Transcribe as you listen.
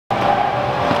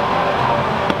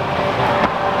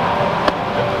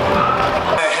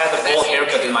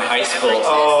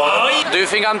you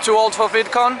think I'm too old for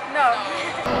Vidcon? No.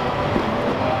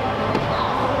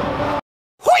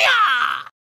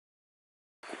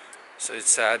 So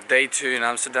it's day 2 in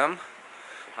Amsterdam.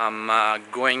 I'm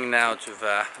going now to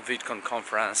the Vidcon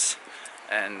conference,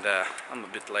 and I'm a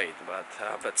bit late, but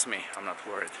that's me, I'm not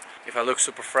worried. If I look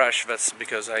super fresh, that's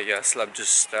because I slept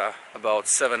just about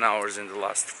 7 hours in the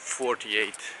last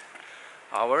 48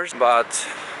 hours, but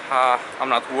I'm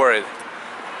not worried.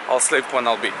 I'll sleep when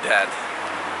I'll be dead.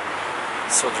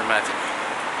 So dramatic.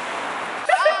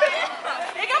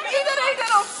 Ik heb iedereen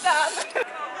erop staan.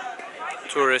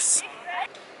 Tourists.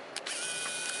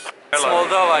 It's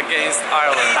Moldova against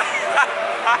Ireland.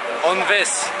 On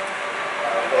this.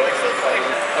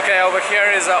 Okay, over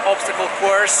here is an obstacle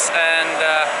course, and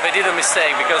they did a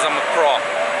mistake because I'm a pro.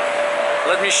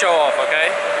 Let me show off, okay?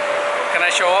 Can I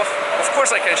show off? Of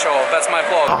course I can show off, that's my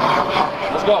vlog.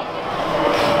 Let's go.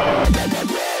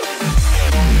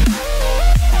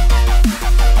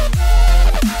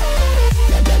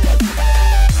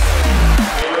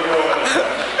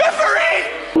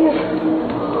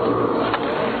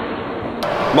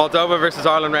 Moldova versus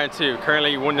Ireland round 2.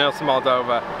 Currently 1-0 to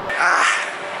Moldova.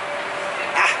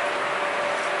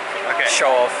 Okay,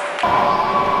 show off.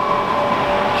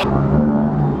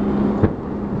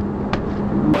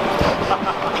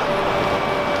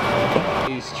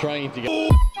 He's trying to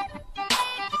get...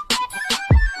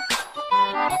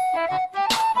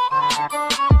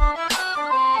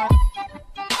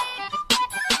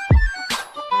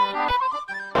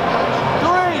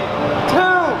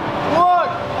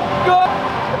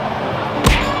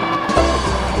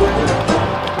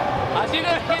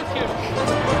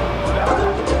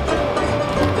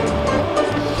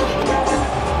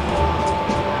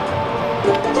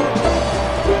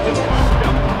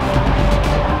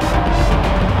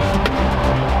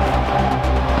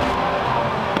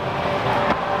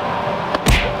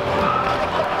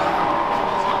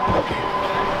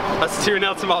 That's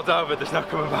 2-0 to Moldova, there's no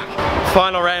coming back.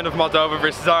 Final round of Moldova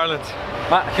versus Ireland.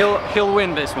 But he'll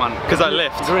win this one. Because I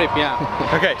lift. Grip, yeah.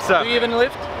 Okay, so... Do you even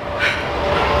lift?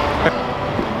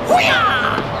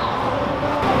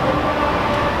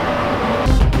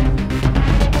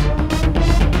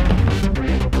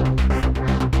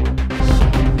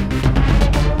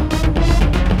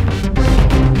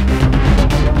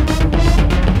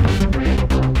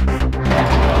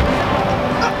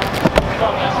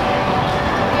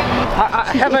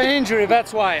 I have an injury,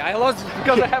 that's why. I lost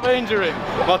because I have an injury.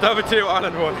 Moldova 2,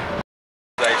 Ireland 1.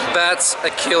 That's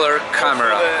a killer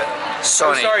camera.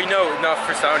 Sony. Oh, sorry, no, not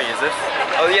for Sony, is it?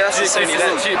 Oh yeah, that's the Sony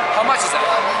lens. How much is that?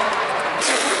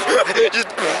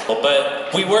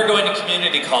 But we were going to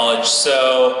community college,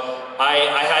 so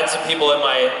I had some people in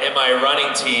my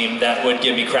running team that would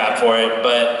give me crap for it,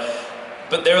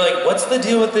 but they were like, "What's the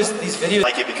deal with these videos?" I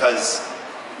like it because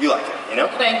you like it, you know?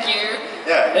 Thank you.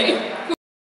 Yeah. Thank you.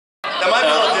 That might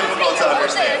be a little difficult to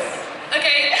understand.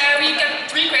 Okay, we got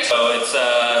 3 questions. So it's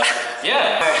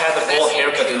yeah. I had a bowl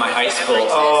haircut in my high school.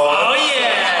 Oh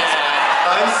yeah!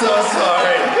 I'm so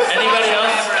sorry. Anybody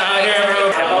else here?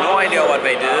 I have no idea what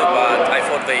they do, but I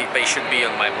thought they should be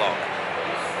on my blog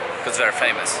because they're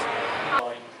famous.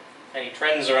 Any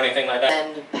trends or anything like that?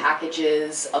 And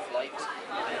packages of like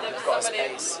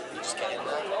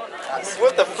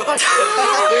What the fuck?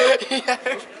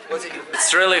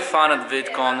 It's really fun at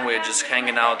Vidcon. We're just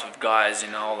hanging out with guys,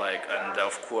 you know, like, and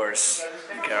of course,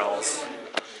 girls.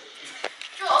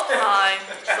 Hi,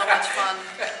 so much fun.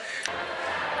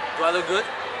 Do I look good?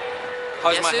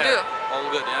 How's Yes, my you hair? do.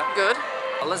 All good, yeah? Good.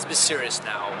 Let's be serious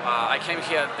now. I came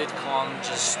here at Vidcon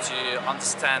just to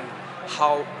understand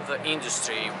how the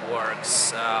industry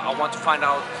works. I want to find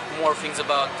out more things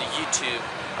about the YouTube,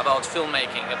 about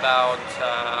filmmaking, about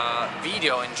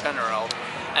video in general,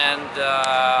 and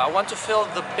I want to feel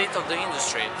the bit of the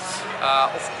industry.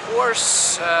 Of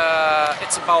course,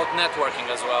 it's about networking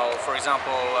as well. For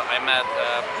example, I met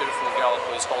a beautiful girl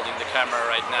who is holding the camera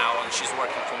right now, and she's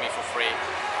working for me for free,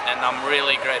 and I'm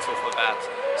really grateful for that.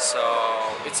 So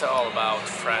it's all about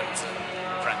friends and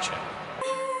friendship.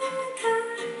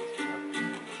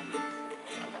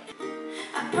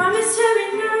 I promise to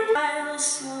remember I will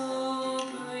so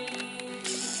breathe.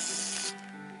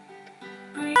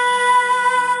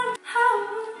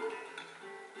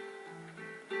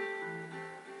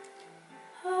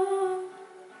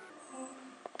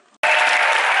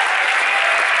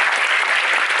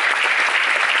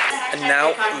 And now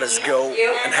let's go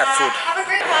and have food. Have a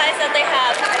great pies that they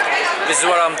have. This is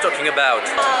what I'm talking about.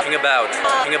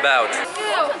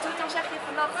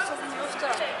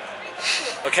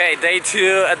 Okay, day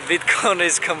 2 at Vidcon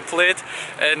is complete,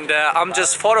 and I'm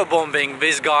just photobombing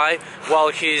this guy while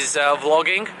he's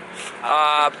vlogging.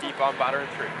 Keep on battering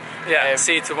through. Yeah,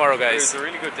 see you tomorrow, It guys. was a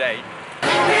really good day.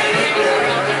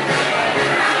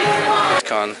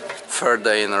 Vidcon, third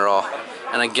day in a row.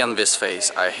 And again this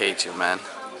face, I hate you, man.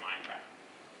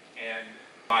 And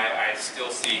I still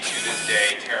see to this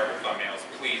day terrible thumbnails.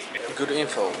 Please. Good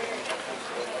info.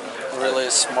 Really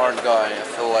smart guy. I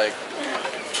feel like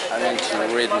I need to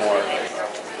read more.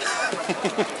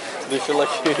 Do you feel like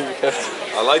you have to?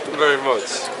 I like them very much.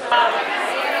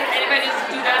 Anybody just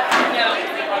do that? No.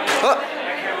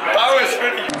 That was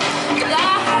funny.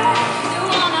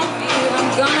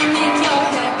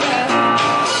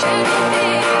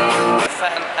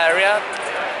 Fan area,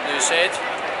 do you see it?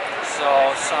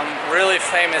 So some really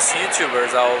famous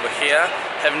YouTubers are over here.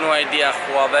 Have no idea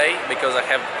who are they because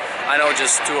I know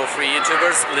just 2 or 3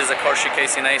 YouTubers, Lisa Korshi,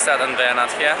 Casey Neistat, and they're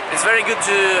not here. It's very good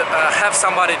to have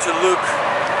somebody to look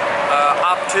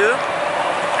up to,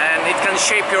 and it can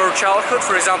shape your childhood.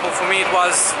 For example, for me it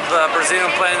was the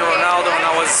Brazilian player Ronaldo when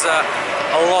I was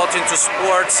a lot into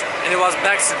sports, and it was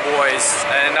Backstreet Boys,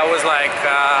 and I was like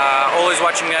always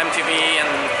watching MTV,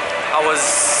 and I was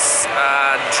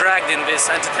dragged in this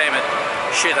entertainment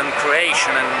shit and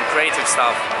creation and creative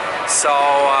stuff. So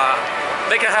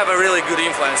they can have a really good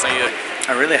influence on you.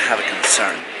 I really have a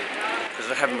concern because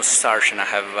I have a mustache and I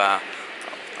have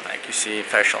like you see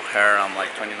facial hair. I'm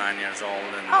like 29 years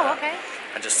old and Okay.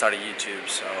 I just started YouTube,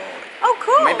 so Oh,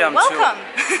 cool. maybe I'm Welcome.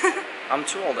 I'm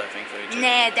too old, I think, for YouTube.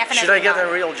 Nah, definitely Should I get not.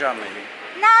 a real job, maybe?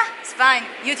 Nah, it's fine.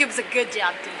 YouTube's a good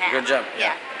job to have. Good job.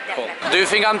 Yeah, Cool. definitely. Do you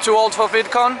think I'm too old for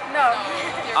Vidcon? No.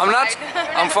 I'm not?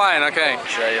 I'm fine, okay.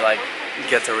 Should I like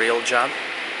get a real job?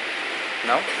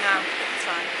 No? No, it's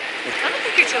fine. I don't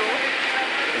think you're too old.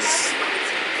 Is- I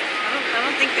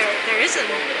don't think there is an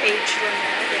age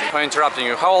limit. I'm interrupting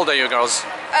you. How old are you girls?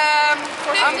 I'm 14.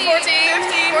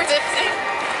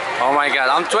 Oh my god,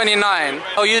 I'm 29.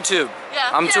 Oh, YouTube. Yeah.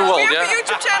 I'm too old, We have yeah? a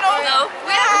YouTube channel. No,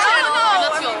 we have a channel. No, We're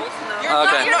not too old. No.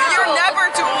 Okay. You're never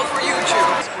too old for YouTube.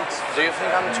 Do you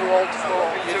think I'm too old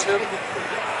for YouTube?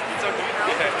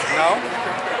 No?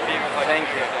 Thank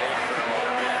you.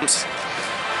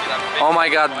 Oh my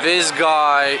god, this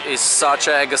guy is such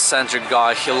an egocentric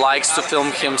guy. He likes to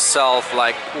film himself.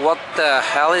 Like, what the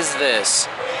hell is this?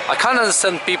 I can't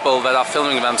understand people that are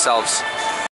filming themselves.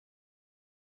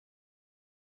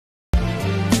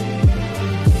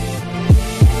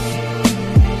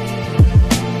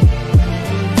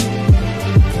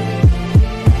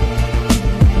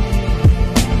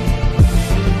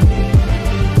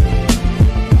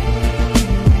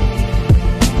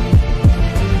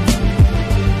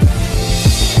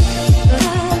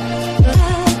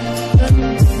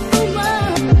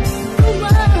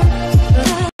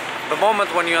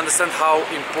 Moment when you understand how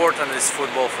important is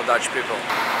football for Dutch people.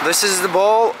 This is the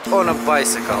ball on a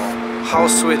bicycle. How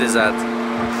sweet is that?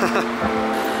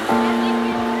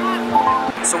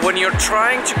 So when you're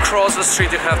trying to cross the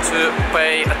street, you have to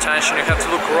pay attention, you have to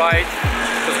look right,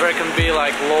 because there can be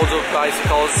like loads of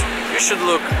bicycles. You should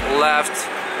look left.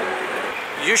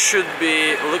 You should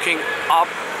be looking up,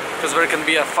 because there can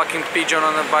be a fucking pigeon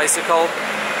on a bicycle.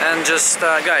 And just,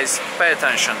 guys, pay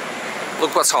attention.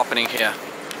 Look what's happening here.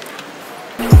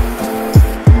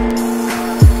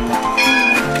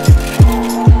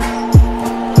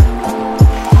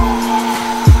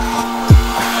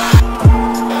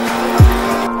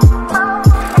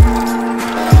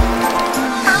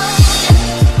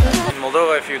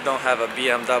 If you don't have a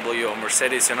BMW or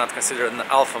Mercedes, you're not considered an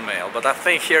alpha male. But I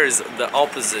think here is the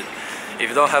opposite. If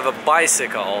you don't have a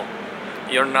bicycle,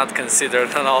 you're not considered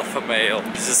an alpha male.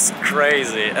 It's just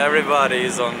crazy. Everybody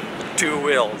is on 2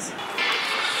 wheels.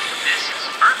 This is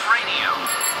Earth Radio.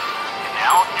 And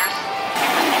now here's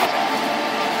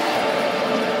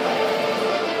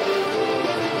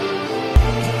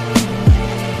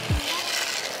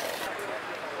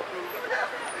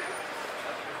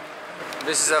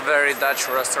This is a very Dutch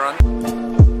restaurant.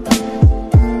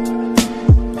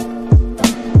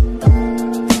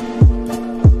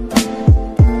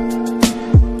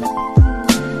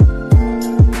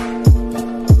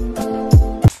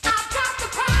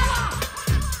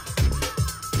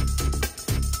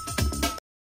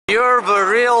 You're the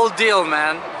real deal,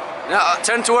 man. Now,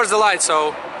 turn towards the light,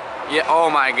 so... Yeah, oh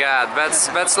my god,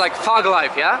 that's like fog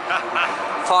life, yeah?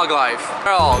 Fog life.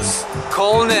 Girls,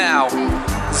 call now.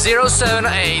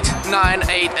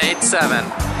 078-9887.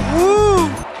 Woo! You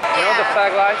know the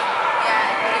fag life?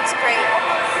 Yeah, it's great.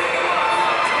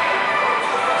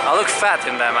 I look fat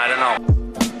in them, I don't know.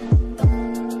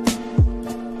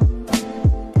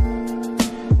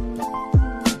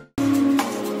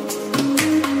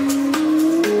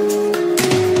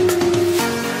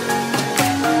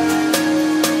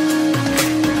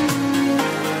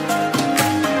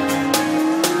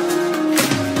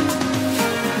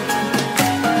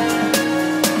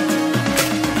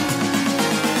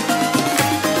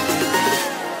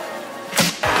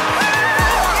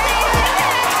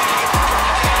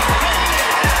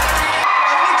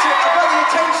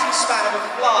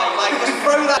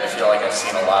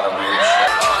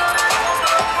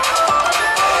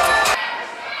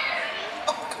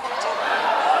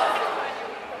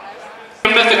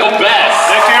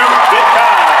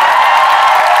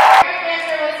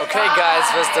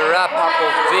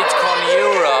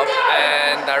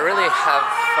 I really have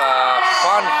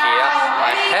fun here.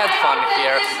 I had fun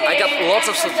here. I got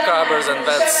lots of subscribers, and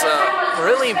that's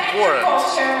really important,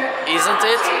 isn't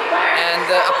it? And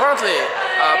apparently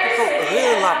people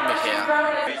really love me here.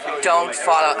 Don't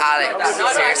follow Alex,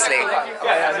 seriously.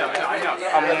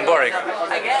 I'm boring.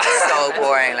 So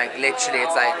boring, like literally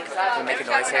it's like, we make a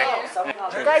noise here.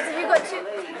 Guys, have you got two?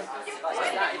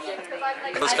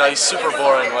 This guy is super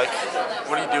boring, like,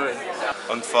 what are you doing?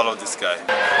 Unfollow this guy.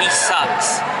 He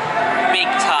sucks. Big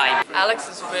time. Alex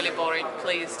is really boring.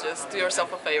 Please just do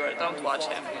yourself a favor. Don't watch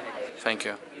him. Thank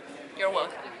you. You're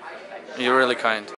welcome. You're really kind.